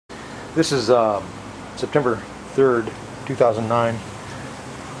This is September 3rd, 2009.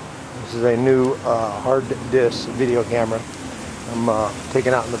 This is a new hard disk video camera I'm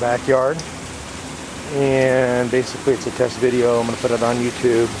taking out in the backyard, and basically it's a test video. I'm going to put it on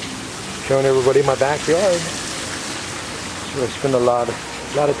YouTube showing everybody my backyard. So I spend a lot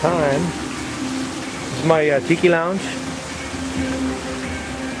of time. This is my tiki lounge.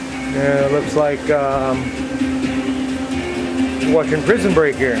 Yeah, it looks like watching Prison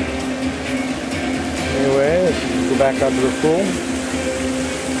Break here. Anyway, let's go back out to the pool.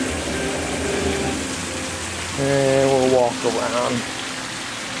 And we'll walk around.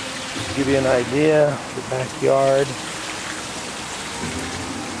 Just to give you an idea of the backyard.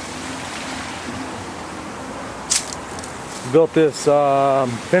 Built this,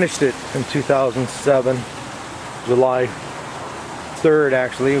 finished it in 2007, July 3rd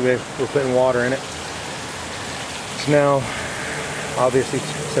actually. We're putting water in it. It's now obviously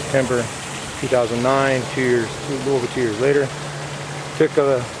September 2009, a little over 2 years later. Took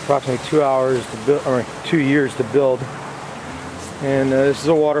approximately 2 hours to build, or 2 years to build. And this is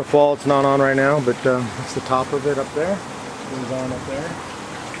a waterfall. It's not on right now, but it's the top of it up there. It goes on up there.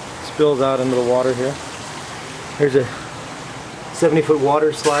 Spills out into the water here. There's a 70-foot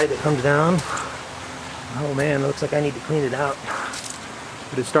water slide that comes down. Oh man, it looks like I need to clean it out.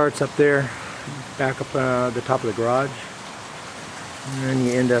 But it starts up there, back up the top of the garage, and then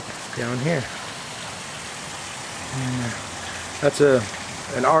you end up down here. And that's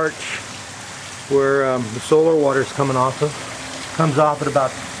an arch where the solar water is coming off of. Comes off at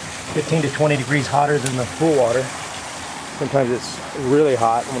about 15 to 20 degrees hotter than the pool water. Sometimes it's really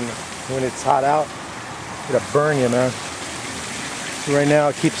hot. When it's hot out, it'll burn you, man. Right now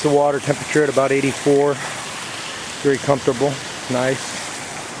it keeps the water temperature at about 84. Very comfortable, nice.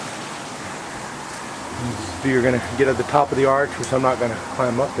 So you're gonna get at the top of the arch, which I'm not gonna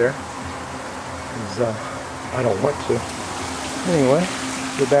climb up there, because I don't want to. Anyway,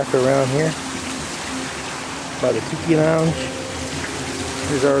 go back around here by the tiki lounge.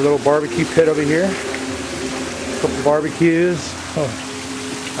 Here's our little barbecue pit over here. A couple barbecues. Oh,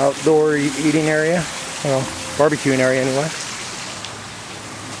 outdoor eating area. Well, barbecuing area anyway.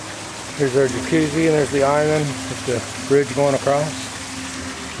 Here's our jacuzzi, and there's the island with the bridge going across.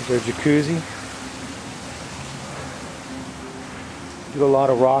 There's our jacuzzi. Do a lot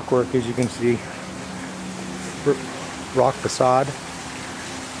of rock work, as you can see. Rock facade.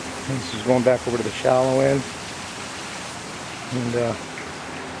 This is going back over to the shallow end. And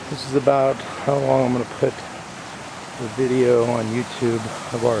this is about how long I'm going to put the video on YouTube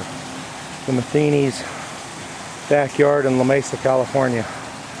of the Matheny's backyard in La Mesa, California.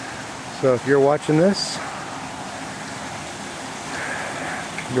 So if you're watching this,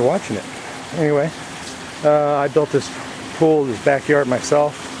 you're watching it. Anyway, I built this pool, this backyard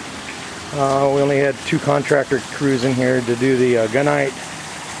myself. We only had 2 contractor crews in here to do the gunite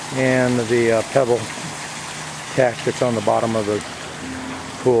and the pebble tack that's on the bottom of the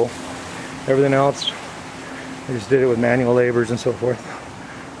pool. Everything else, I just did it with manual laborers and so forth.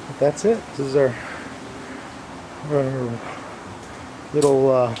 But that's it. This is our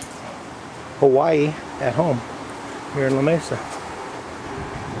little Hawaii at home here in La Mesa.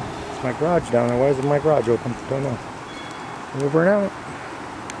 It's my garage down there. Why isn't my garage open? Don't know. Over and out.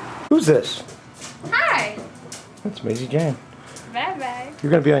 Who's this? Hi. That's Maisie Jane. Bye bye. You're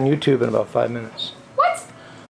going to be on YouTube in about 5 minutes.